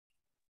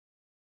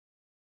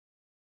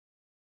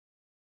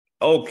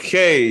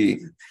Okay,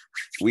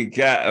 we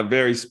got a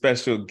very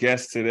special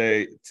guest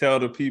today. Tell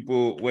the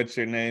people what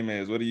your name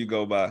is. What do you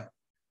go by?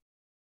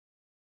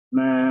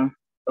 Man,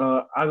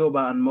 I go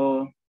by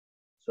Anmol.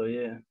 So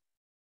yeah,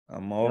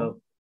 Anmol.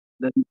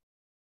 yo,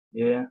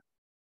 yeah.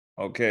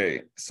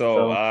 Okay, so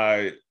So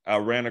I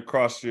ran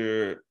across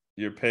your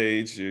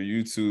page, your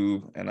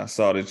YouTube, and I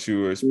saw that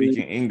you were yeah,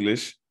 speaking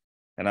English,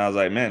 and I was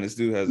like, man, this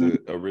dude has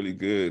a really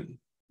good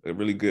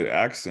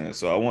accent.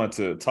 So I want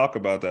to talk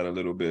about that a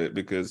little bit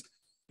because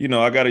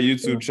I got a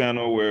YouTube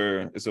channel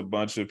where it's a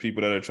bunch of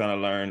people that are trying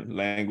to learn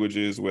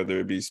languages, whether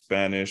it be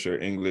Spanish or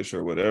English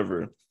or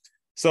whatever.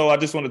 So I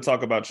just want to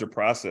talk about your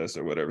process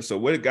or whatever. So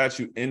what got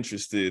you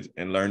interested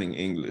in learning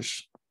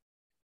English?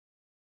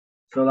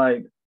 so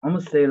like I'm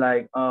gonna say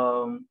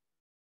I'm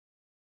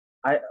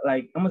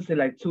gonna say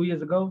like 2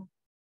 years ago,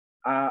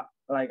 I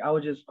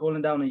was just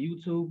scrolling down on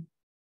YouTube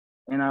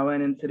and I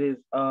ran into this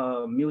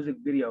music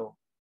video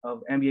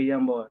of NBA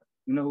Youngboy.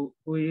 You know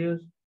who he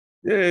is?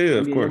 Yeah,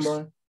 of NBA course.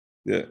 Youngboy.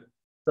 Yeah.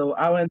 So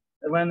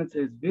ran into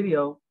his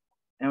video,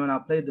 and when I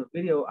played the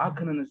video, I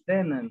couldn't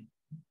understand nothing.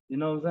 You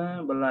know what I'm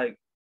saying? But like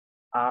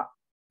I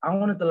I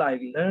wanted to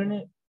like learn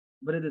it,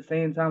 but at the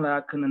same time like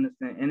I couldn't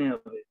understand any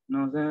of it. You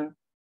know what I'm saying?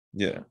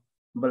 Yeah.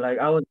 But like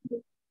I was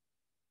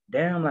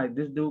damn, like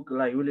this dude could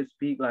like really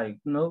speak like,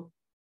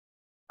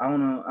 I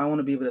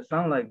wanna be able to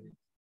sound like this,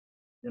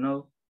 you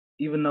know?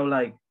 Even though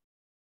like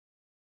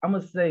I'm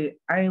gonna say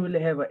I ain't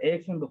really have an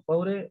accent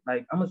before that.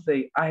 Like I'm gonna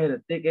say I had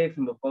a thick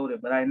accent before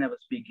that, but I never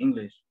speak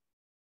English.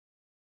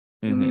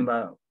 You mean Hmm.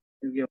 by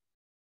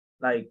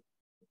like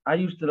I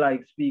used to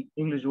like speak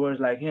English words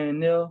like here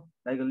and there,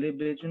 like a little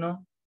bit,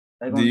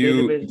 like Do on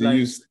daily you basis, do like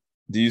you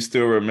do you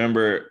still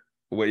remember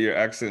what your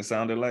accent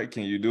sounded like?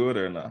 Can you do it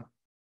or not?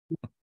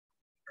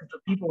 the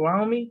people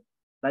around me,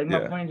 like my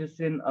Yeah. friend just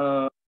sitting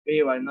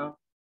here right now,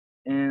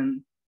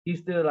 and he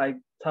still like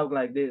talk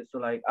like this. So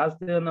like I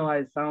still know how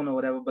it sound or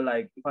whatever, but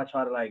like if I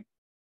try to like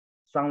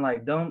sound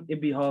like dumb,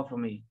 it'd be hard for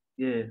me.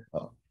 Yeah.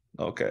 Oh,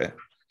 okay.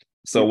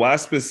 So Yeah. why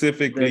Exactly.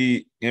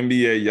 specifically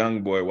NBA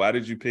Youngboy? Why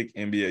did you pick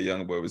NBA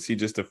Youngboy? Was he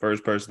just the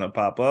first person to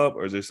pop up,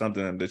 or is there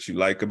something that you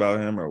like about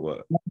him, or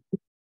what?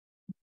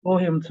 For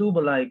him too,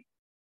 but like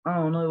I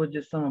don't know, it was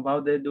just something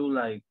about that dude,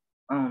 like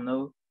I don't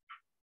know.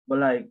 But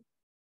like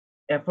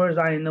at first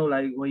I didn't know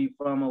like where you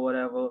from or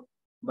whatever.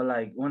 But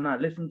like when I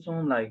listened to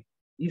him, like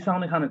he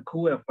sounded kind of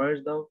cool at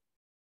first though.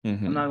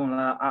 I'm not Hmm. gonna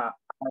lie, I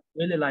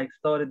really like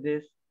started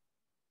this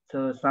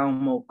to sound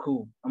more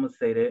cool. I'm gonna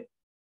say that.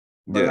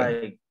 But Yeah.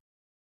 like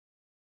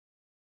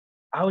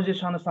I was just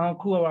trying to sound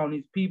cool around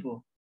these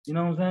people. You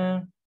know what I'm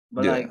saying?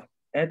 But like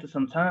Yeah. after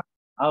some time,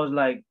 I was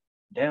like,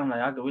 damn,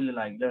 like I could really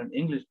like learn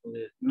English for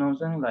this. You know what I'm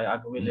saying? Like I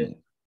could really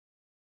Mhm.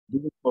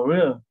 do it for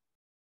real.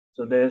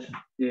 So that's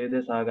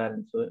how I got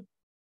into it.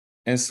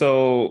 And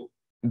so,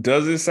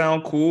 does it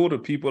sound cool to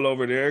people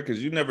over there?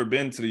 Because you've never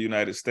been to the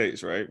United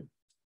States, right?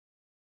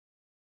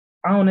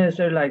 I don't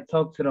necessarily like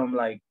talk to them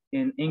like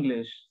in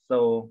English,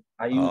 so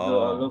I use the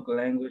Oh. local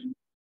language,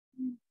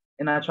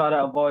 and I try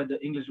to avoid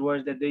the English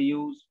words that they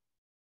use,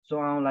 so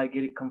I don't like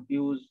get it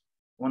confused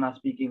when I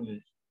speak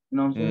English. You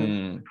know what I'm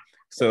saying? Mm.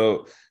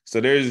 So, so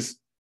there's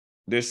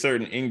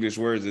certain English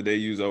words that they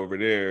use over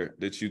there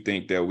that you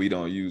think that we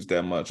don't use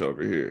that much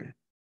over here.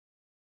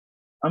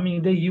 I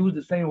mean, they use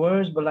the same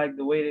words, but like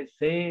the way they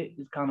say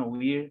it is kind of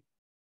weird.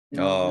 You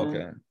know what I'm Oh,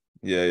 saying? okay.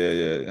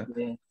 Yeah.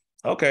 Yeah.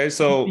 Okay, We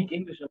so speak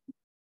English.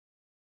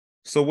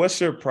 so what's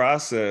your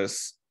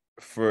process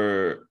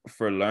for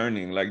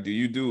learning? Like, do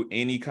you do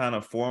any kind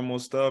of formal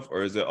stuff,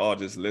 or is it all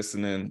just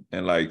listening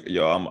and like,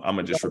 yo, I'm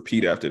gonna just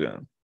repeat after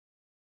them?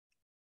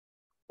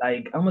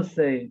 Like I'm gonna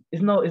say,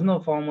 it's no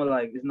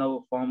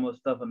formal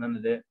stuff or none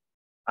of that.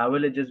 I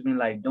really just been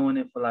like doing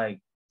it for like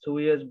 2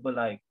 years, but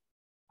like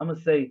I'm gonna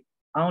say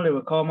I only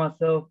recall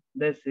myself.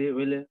 That's it,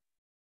 really.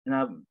 And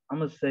I'm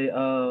gonna say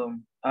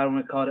I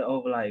recorded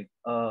over like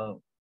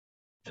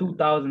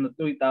 2,000 to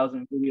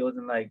 3,000 videos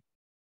in like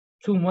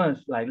 2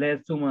 months, like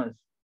last 2 months.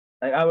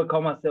 Like I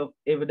record myself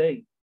every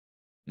day.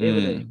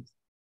 Mm,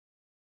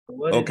 For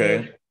what it is,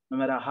 okay. no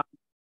matter how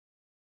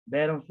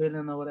bad I'm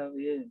feeling or whatever.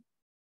 Yeah.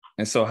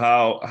 And so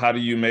how do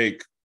you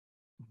make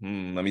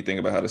let me think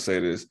about how to say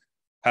this.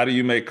 How do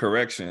you make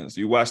corrections?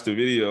 You watch the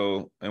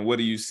video and what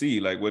do you see?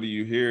 Like what do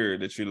you hear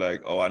that you're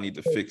like, oh, I need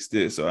to fix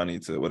this or I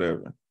need to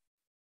whatever.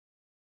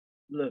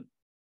 Look,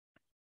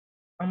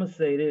 I'm gonna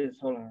say this.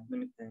 Hold on, let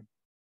me think.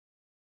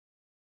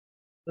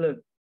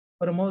 Look,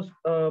 for the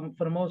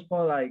most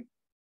part, like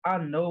I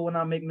know when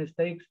I make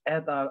mistakes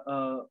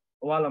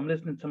while I'm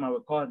listening to my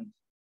recordings.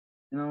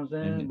 You know what I'm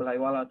saying? Hmm. But like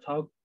while I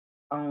talk,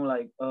 I don't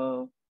like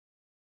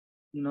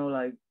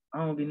like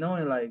I don't be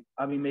knowing like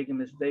I be making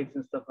mistakes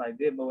and stuff like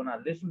that. But when I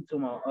listen to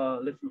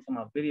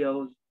my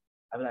videos,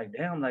 I be like,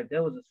 damn, like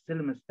that was a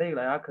silly mistake.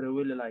 Like I could have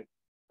really like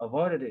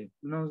avoided it.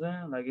 You know what I'm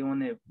saying? Like it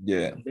wasn't that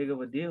Yeah. big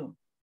of a deal.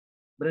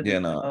 But at Yeah,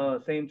 the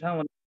no. same time,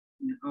 I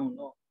don't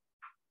know.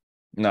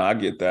 No, I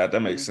get that.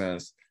 That makes Yeah.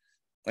 sense.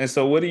 And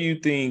so what do you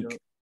think So,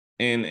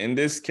 in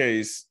this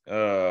case,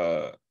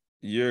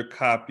 you're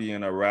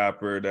copying a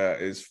rapper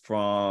that is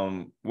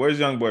from, where's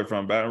Young Boy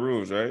from? Baton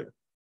Rouge, right?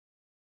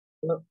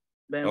 Yep.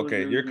 Baton Rouge, Okay,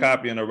 you're Louisiana.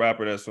 copying a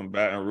rapper that's from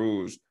Baton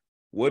Rouge.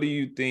 What do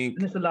you And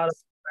think? it's a lot of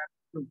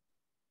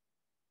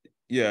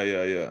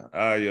Yeah.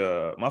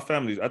 My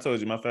family, I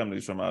told you my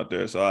family's from out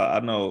there, so I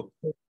know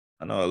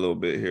a little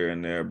bit here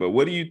and there. But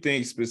what do you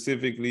think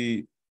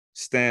specifically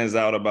stands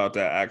out about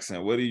that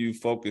accent? What do you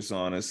focus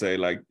on and say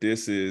like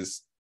this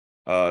is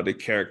the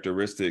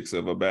characteristics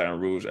of a Baton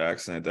Rouge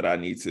accent that I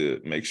need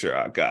to make sure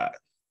I got?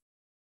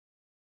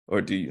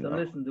 Or do you so know?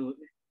 listen, dude.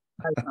 It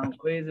might sound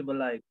crazy, but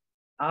like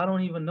I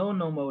don't even know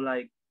no more.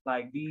 Like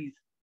these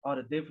are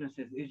the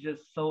differences. It's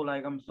just so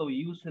like I'm so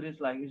used to this.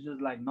 Like it's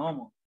just like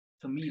normal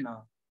to me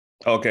now.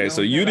 You Okay, know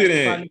so what I'm saying? you Like if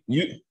didn't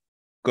you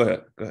go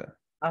ahead, go ahead.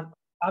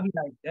 I be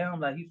like, damn,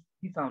 like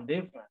he sound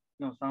different.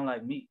 You know, sound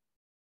like me.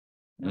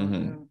 You know what I'm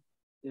Mm-hmm. saying?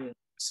 Yeah.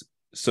 So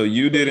I'm so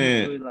used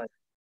to it. Like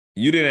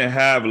you didn't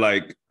have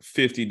like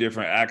 50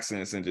 different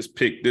accents and just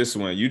pick this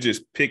one. You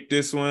just pick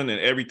this one and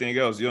everything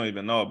else you don't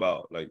even know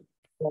about. Like,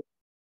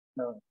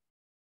 no,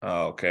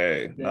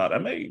 okay. No,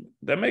 definitely.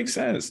 that makes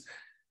sense.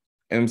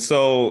 And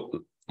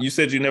so you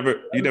said you never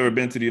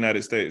been to the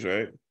United States,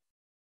 right?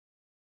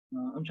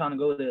 I'm trying to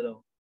go there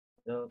though.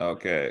 Yeah.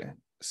 Okay.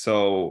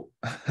 So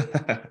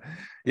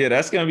yeah,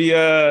 that's gonna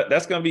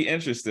be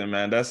interesting,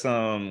 man.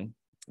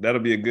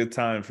 That'll be a good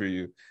time for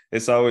you.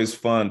 It's always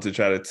fun to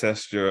try to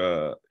test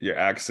your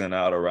accent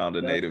out around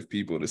the Yeah. native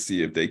people to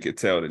see if they could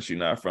tell that you're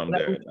not from Like,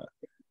 there.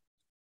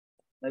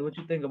 like what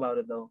you think about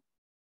it though?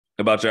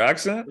 About your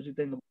accent? What you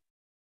think?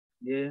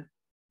 Yeah.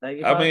 Like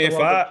if I I was mean, to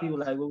walk up to you,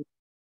 like, what,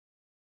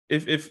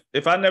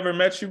 if I never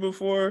met you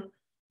before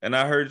and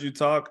I heard you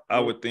talk, yeah,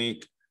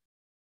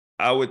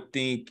 I would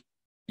think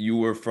you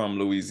were from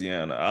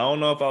Louisiana. I don't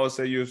know if I would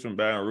say you were from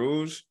Baton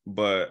Rouge,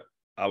 but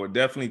I would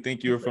definitely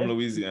think you were from it's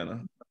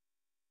Louisiana.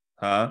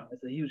 Huh?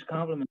 a huge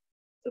compliment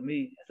to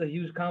me. It's a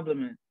huge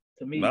compliment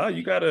to me. No,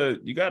 you got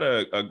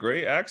a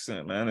great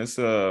accent, man.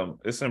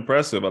 It's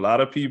impressive. A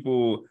lot of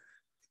people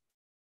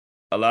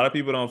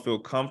don't feel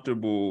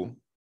comfortable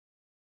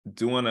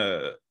doing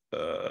uh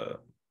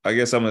I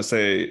guess I'm gonna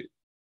say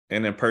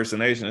an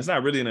impersonation. It's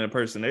not really an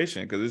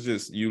impersonation because it's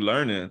just you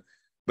learning,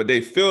 but they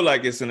feel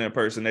like it's an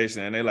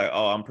impersonation and they're like,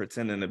 oh, I'm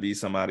pretending to be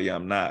somebody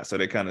I'm not. So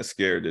they're kind of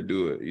scared to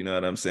do it. You know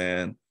what I'm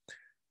saying?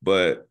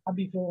 But I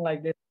be feeling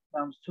like this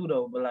sometimes too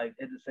though, but like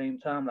at the same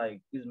time,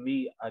 like it's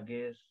me, I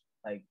guess,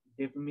 like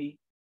different me.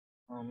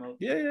 I don't know.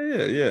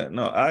 yeah.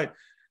 No,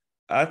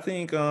 I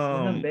think There's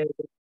nothing bad.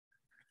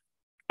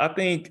 I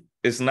think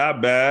it's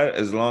not bad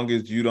as long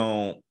as you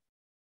don't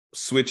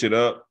switch it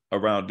up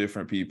around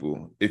different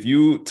people. If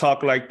you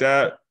talk like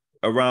that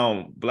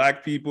around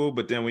black people,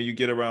 but then when you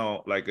get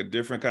around like a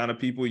different kind of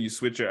people, you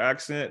switch your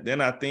accent,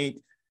 then I think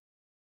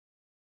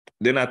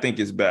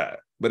it's bad.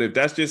 But if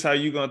that's just how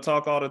you're gonna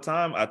talk all the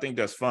time, I think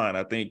that's fine.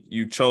 I think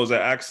you chose an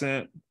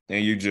accent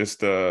and you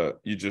just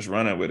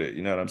running with it.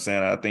 You know what I'm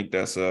saying? I think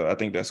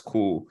that's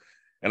cool.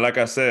 And like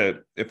I said,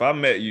 if I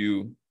met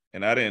you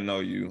and I didn't know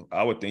you,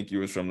 I would think you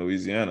was from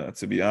Louisiana,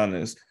 to be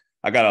honest.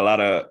 I got a lot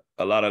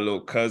of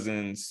little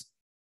cousins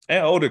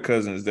and older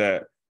cousins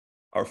that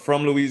are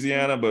from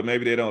Louisiana, but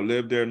maybe they don't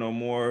live there no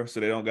more. So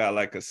they don't got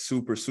like a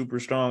super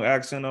strong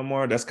accent no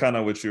more. That's kind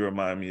of what you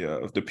remind me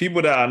of. The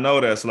people that I know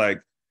that's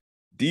like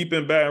deep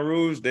in Baton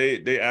Rouge,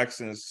 they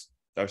accents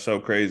are so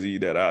crazy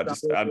that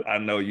I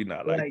know you're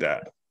not like Like,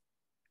 that.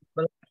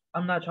 but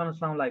I'm not trying to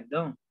sound like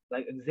dumb,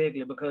 like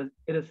exactly because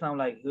it'll sound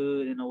like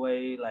hood in a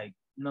way, like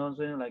you know what I'm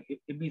saying? Like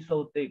it be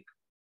so thick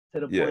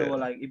to the point where Yeah.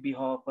 like it'd be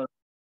hard for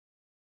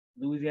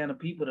Louisiana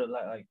people to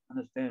like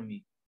understand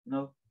me, you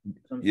know?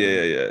 Sometimes,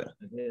 Yeah.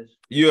 I guess.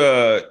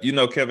 You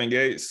know Kevin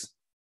Gates?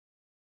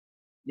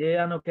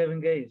 Yeah, I know Kevin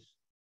Gates.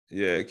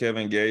 Yeah,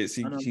 Kevin Gates.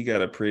 I know He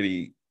got a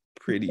pretty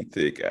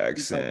thick he talk.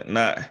 accent.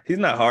 Not he's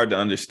not hard to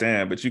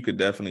understand, but you could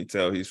definitely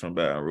tell he's from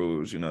Baton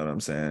Rouge, you know what I'm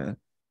saying?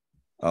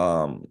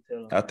 Um Tell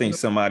him. I think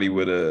somebody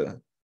with a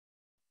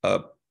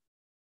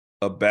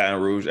a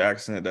Baton Rouge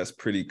accent that's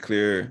pretty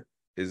clear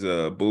is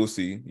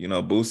Boosie. You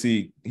know,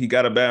 Boosie, he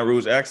got a Baton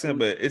Rouge accent,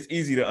 but it's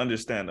easy to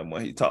understand him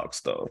when he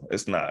talks though.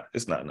 It's not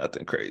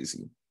nothing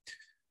crazy.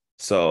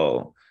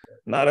 So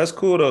nah, that's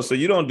cool though. So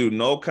you don't do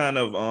no kind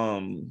of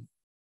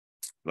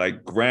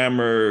like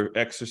grammar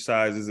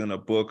exercises in a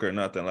book or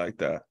nothing like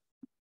that.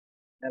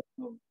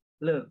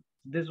 Look,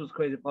 this was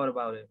crazy part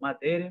about it. My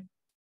daddy,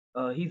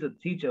 he's a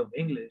teacher of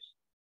English.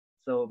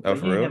 So, Oh, but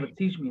for he ain't real? never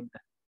teach me nothing.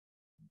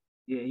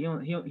 Yeah,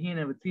 he ain't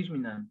never teach me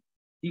nothing.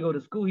 He go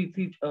to school, he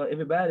teach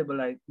everybody, but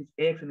like his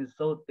accent is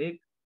so thick,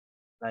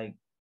 like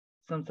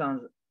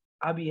sometimes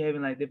I be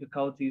having like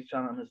difficulties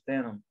trying to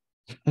understand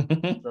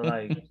him. So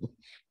like,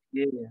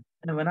 yeah.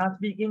 And when I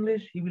speak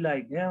English, he be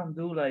like, damn,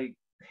 dude, like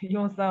you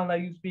don't sound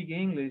like you speak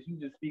English. You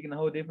just speaking a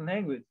whole different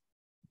language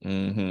to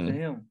hmm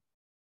him.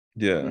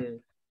 Yeah. Yeah.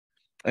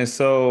 And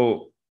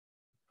so,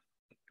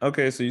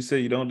 okay, so you say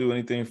you don't do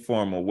anything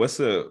formal. What's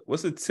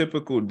a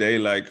typical day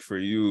like for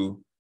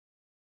you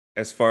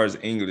as far as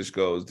English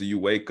goes? Do you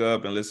wake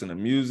up and listen to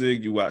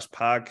music? You watch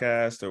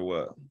podcasts or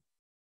what?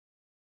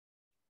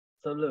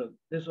 So look,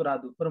 this is what I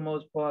do. For the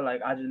most part,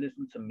 like I just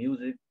listen to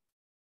music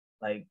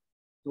like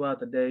throughout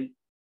the day,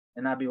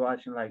 and I be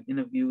watching like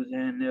interviews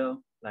here and there.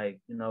 Like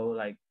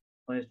like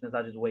for instance,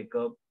 I just wake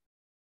up.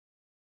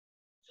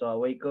 So I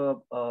wake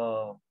up,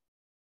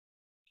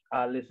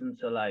 I listen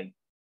to like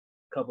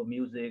a couple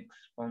musics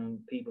from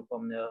people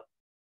from there,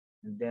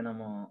 and then I'm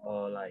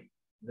gonna like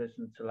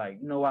listen to like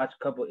watch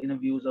a couple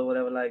interviews or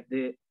whatever like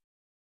that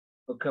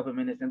for a couple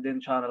minutes, and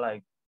then try to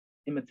like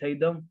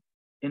imitate them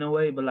in a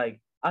way. But like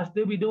I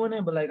still be doing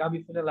it, but like I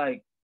be feeling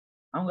like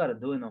I don't gotta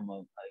do it no more.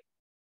 Like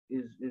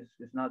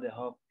it's not that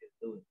hard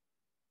to do it.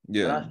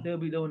 But I Yeah, still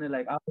be doing it.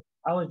 Like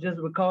I was just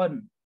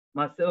recording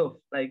myself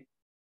like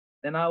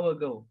an hour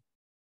ago.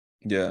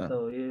 yeah.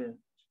 So yeah,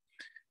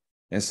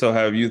 And so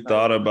have you like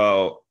thought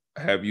about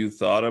have you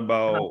thought and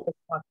about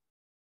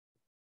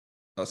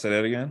I'll say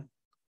that again?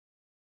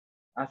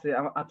 I said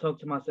I talk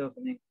to myself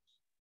in English.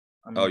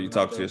 I Oh, mean you to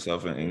talk to myself.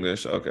 yourself in Yeah.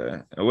 English?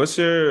 Okay. And what's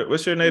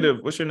your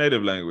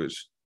native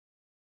language?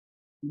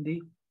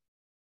 Hindi,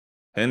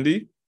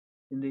 Hindi?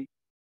 Hindi.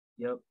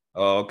 Yep.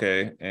 Oh,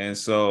 okay. And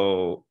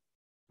so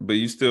but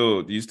you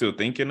still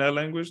think in that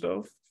language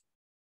though?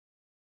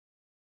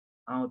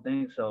 I don't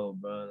think so,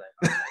 bro. Like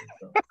I don't think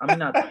so. I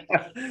mean, I think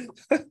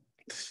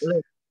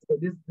look,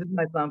 this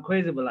might sound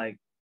crazy, but like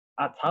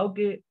I talk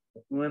it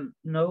when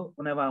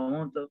whenever I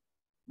want to,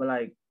 but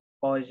like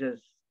always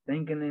just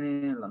thinking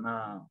in it, like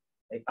nah.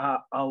 Like I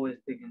always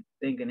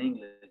thinking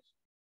English.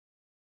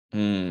 Yep.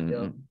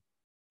 Hmm.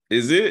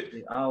 Is it?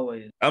 Yeah,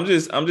 always I'm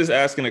just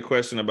asking a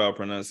question about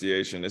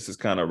pronunciation. This is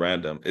kind of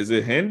random. Is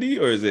it Hindi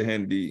or is it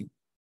Hindi?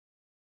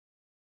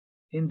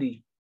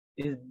 Hindi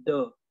is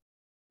the.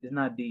 It's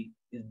not D.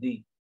 It's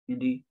D.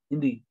 Hindi.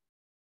 Hindi.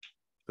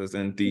 It's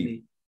Hindi.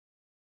 Hindi.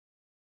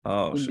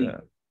 Oh Hindi. shit.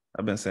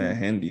 I've been saying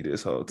Hindi. Hindi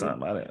this whole Yeah.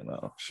 time. I didn't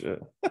know.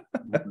 Shit.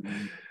 Like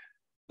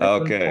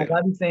sometimes Okay.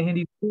 I be saying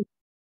Hindi too.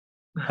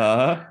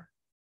 Huh?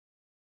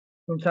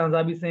 Sometimes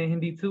I be saying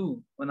Hindi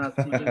too when I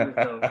speak English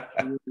though.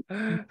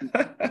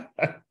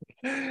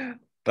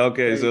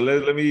 Okay, so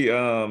Like, let me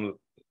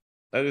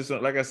I just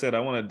like I said, I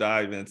want to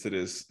dive into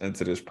this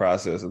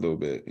process a little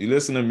bit. You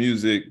listen to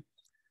music,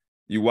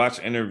 you watch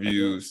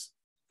interviews.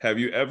 Have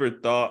you ever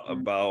thought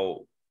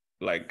about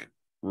like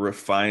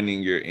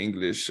refining your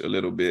English a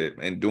little bit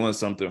and doing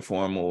something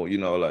formal,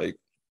 like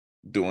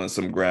doing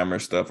some grammar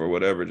stuff or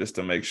whatever, just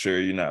to make sure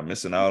you're not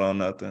missing out on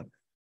nothing?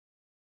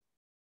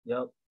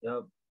 yep,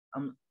 yep.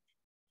 I'm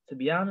to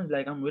be honest,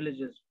 like I'm really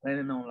just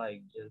planning on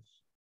like just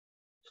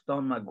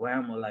starting my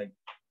grammar, like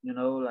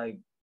like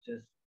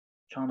just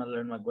trying to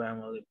learn my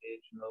grammar a little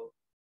bit. I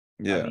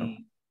Yeah,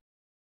 be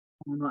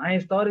I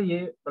ain't started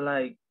yet, but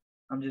like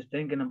I'm just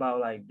thinking about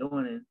like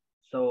doing it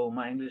so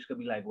my English could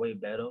be like way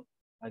better,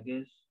 I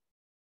guess.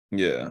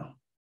 yeah.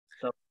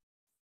 So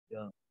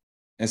yeah.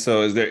 And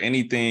so is there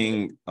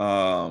anything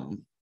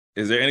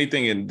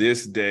in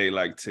this day,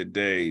 like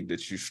today,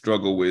 that you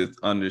struggle with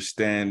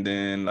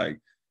understanding, like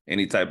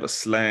any type of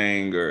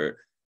slang or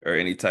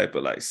any type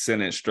of like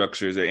sentence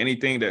structures or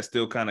anything that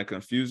still kind of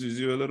confuses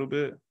you a little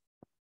bit?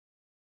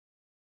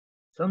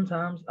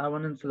 Sometimes I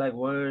run into like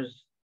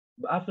words,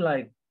 but I feel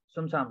like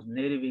sometimes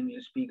native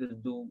English speakers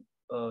do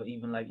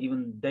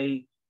even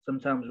they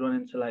sometimes run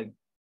into like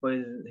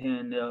phrases here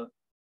and there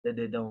that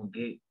they don't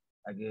get,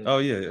 I guess. Oh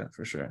yeah, yeah,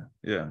 for sure.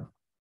 Yeah.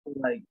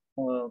 Like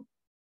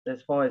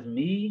as far as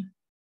me,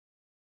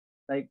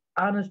 like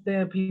I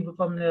understand people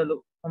from there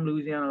from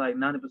Louisiana like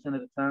 90% of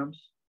the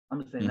times. I'm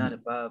gonna say Mhm.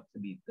 95 to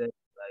be exact.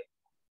 Like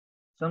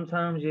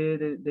sometimes yeah,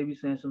 they be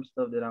saying some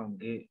stuff that I don't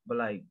get, but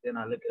like then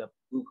I look it up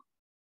on Google.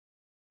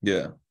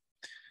 Yeah.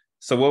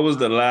 So what was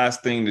the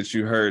last thing that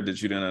you heard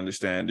that you didn't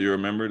understand? Do you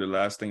remember the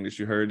last thing that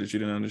you heard that you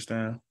didn't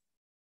understand?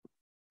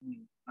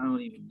 I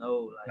don't even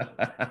know. Like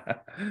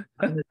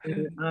I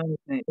understand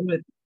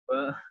everything,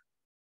 bro.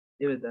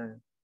 Everything.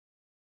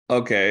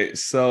 Okay,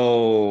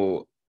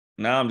 so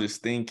now I'm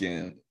just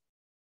thinking.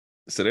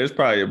 So there's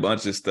probably a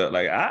bunch of stuff.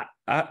 Like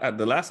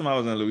the last time I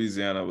was in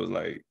Louisiana was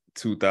like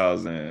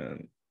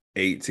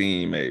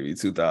 2018, maybe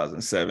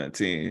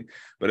 2017.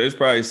 But there's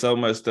probably so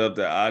much stuff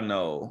that I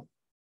know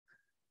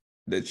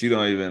that you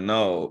don't even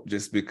know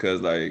just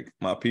because like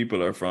my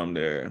people are from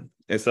there.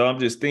 And so I'm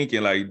just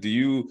thinking, like,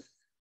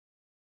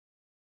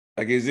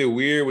 is it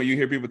weird when you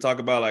hear people talk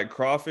about like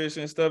crawfish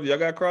and stuff? Y'all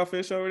got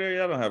crawfish over there?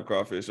 Y'all don't have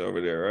crawfish over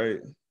there, right?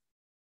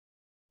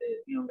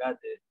 You don't got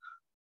that.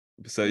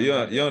 So You you don't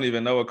got don't, you that. don't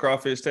even know what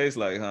crawfish tastes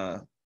like, huh?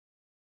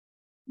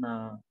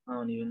 Nah, I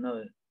don't even know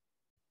it.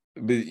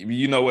 But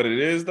you know what it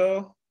is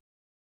though?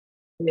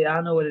 Yeah,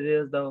 I know what it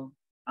is though.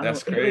 I know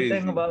That's everything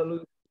crazy. about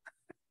Louis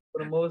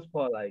for the most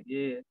part. Like,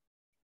 yeah,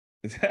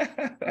 I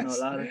know a that's,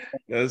 lot of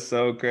stuff. that's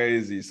so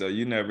crazy. So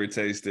you never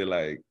tasted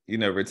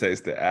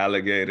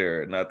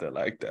alligator or nothing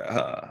like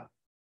that,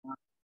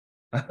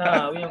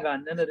 Nah, we huh? don't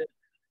got none of that.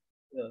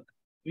 Yeah.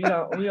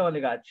 We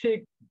only got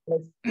chick.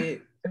 That's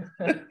it.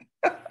 That's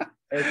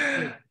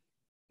it.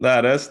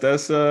 Nah,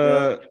 that's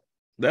Yeah.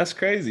 that's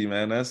crazy,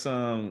 man. That's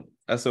a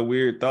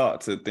weird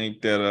thought to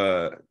think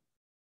that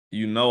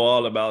you know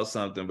all about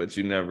something, but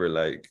you never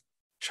like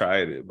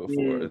tried it Yeah.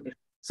 before.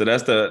 So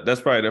that's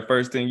probably the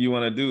first thing you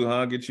want to do,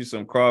 huh? Get you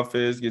some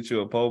crawfish, get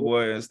you a po'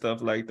 boy and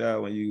stuff like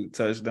that when you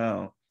touch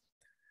down.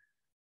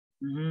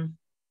 Mm-hmm.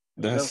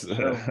 For sure, That's for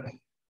sure.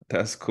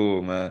 that's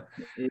cool, man.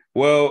 Yeah.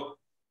 Well,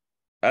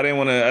 I didn't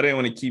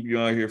want to keep you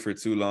on here for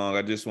too long.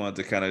 I just wanted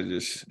to kind of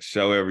just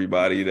show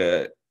everybody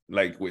that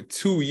like with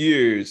 2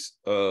 years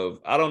of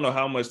I don't know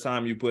how much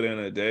time you put in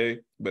a day,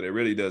 but it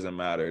really doesn't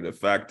matter. The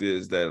fact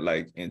is that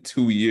like in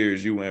 2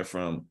 years you went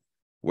from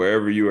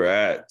wherever you were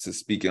at to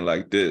speaking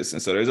like this.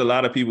 And so there's a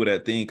lot of people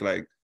that think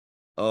like,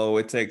 oh,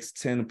 it takes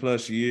 10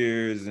 plus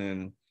years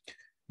and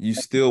you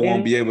still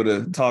won't be able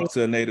to talk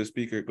to a native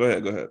speaker. Go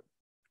ahead, go ahead.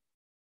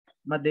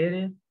 My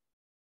daddy,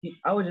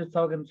 I was just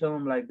talking to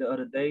him like the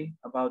other day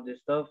about this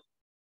stuff,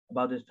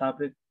 about this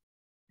topic,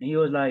 and he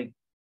was like,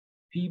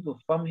 people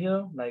from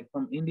here, like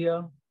from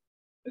India,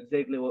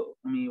 exactly what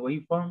I mean, where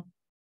you from?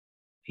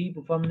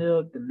 People from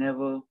there can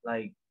never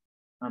like,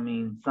 I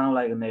mean, sound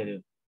like a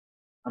native.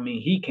 I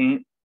mean, he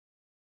can't,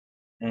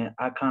 and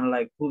I kind of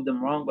like proved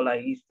them wrong, but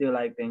like he still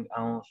like think I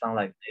don't sound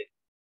like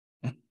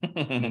native.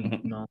 I mean,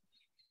 you know.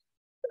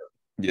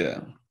 Yeah.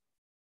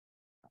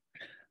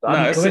 So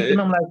I No, be correcting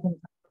them like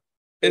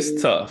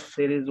it's tough.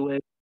 say this way.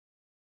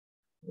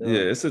 Yeah,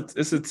 Yeah. it's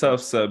a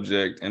tough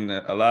subject, and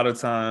a lot of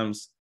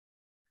times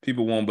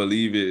people won't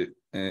believe it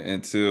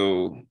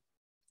until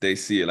they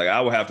see it. Like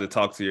I would have to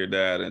talk to your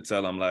dad and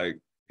tell him like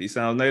he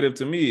sounds native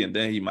to me, and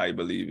then he might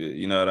believe it.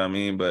 You know what I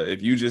mean? But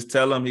if you just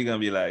tell him, he gonna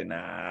be like,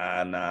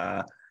 nah,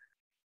 nah.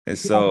 And You have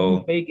to be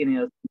so, faking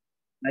it.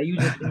 Like you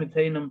just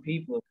imitating them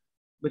people,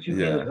 but you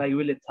can't yeah, like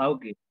really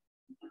talk it.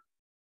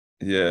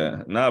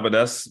 yeah, nah. But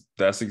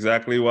that's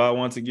exactly why I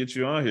want to get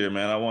you on here,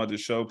 man. I wanted to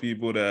show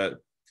people that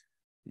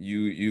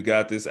you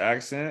got this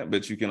accent,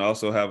 but you can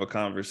also have a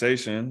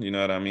conversation. You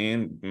know what I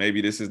mean?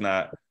 Maybe this is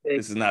not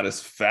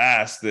as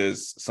fast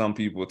as some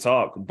people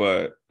talk,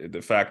 but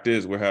the fact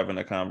is we're having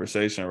a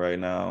conversation right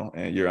now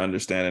and you're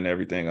understanding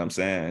everything I'm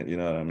saying. You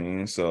know what I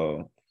mean?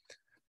 So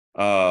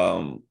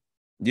um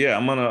yeah,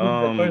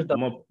 At first,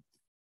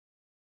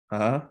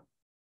 uh-huh.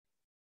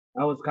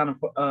 I was kind of,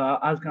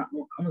 I was kind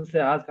of, I'm gonna say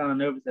I was kind of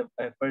nervous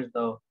at first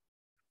though.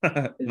 This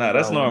Nah, is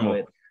that's all one normal.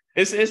 way.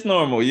 It's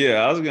normal.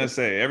 Yeah, I was gonna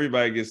say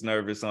everybody gets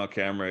nervous on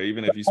camera,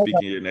 even if you speak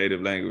in your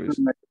native language.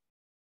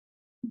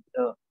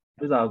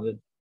 It's all good.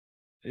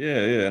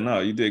 Yeah, yeah, no,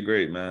 you did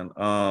great, man.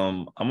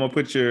 I'm gonna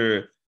put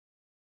your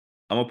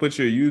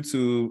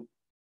YouTube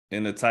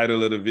in the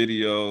title of the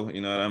video.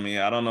 You know what I mean?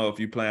 I don't know if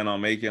you plan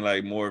on making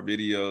like more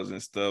videos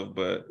and stuff,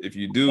 but if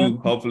you do,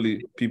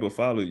 hopefully people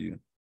follow you.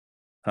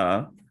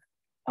 Huh?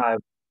 All right,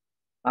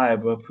 all right,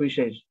 bro.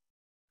 Appreciate you.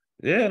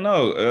 Yeah,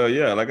 no,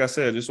 yeah, like I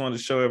said, just wanted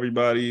to show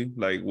everybody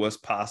like what's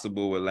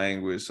possible with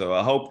language. So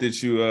I hope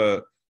that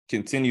you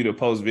continue to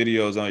post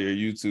videos on your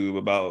YouTube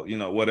about,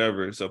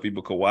 whatever, so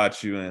people could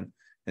watch you and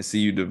see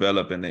you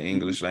develop in the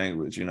English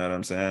language. You know what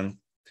I'm saying?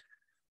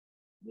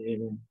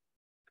 Yeah.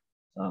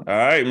 All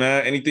right,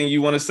 man. Anything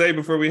you want to say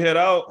before we head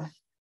out?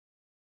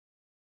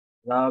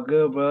 It's all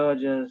good, bro.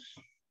 Just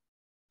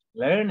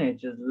learn it.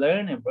 Just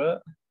learn it, bro.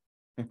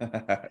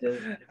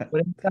 Just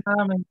put in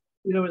time and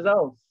see the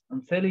results.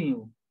 I'm telling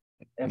you.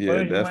 At Yeah,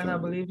 first, you might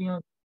not definitely. believe you.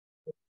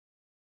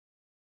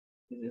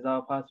 It's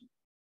all possible.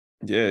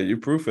 Yeah, you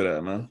proof of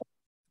that, man.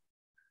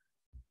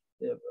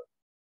 Yeah, bro.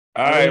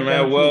 All I right, really man.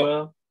 thank you, Well,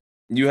 bro.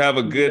 you have a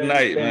Appreciate good the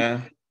night,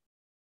 understanding. man.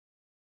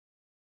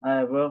 All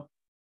right, bro.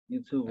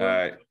 You too, All bro.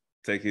 right.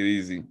 Take it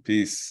easy.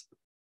 Peace.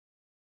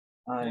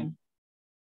 All right.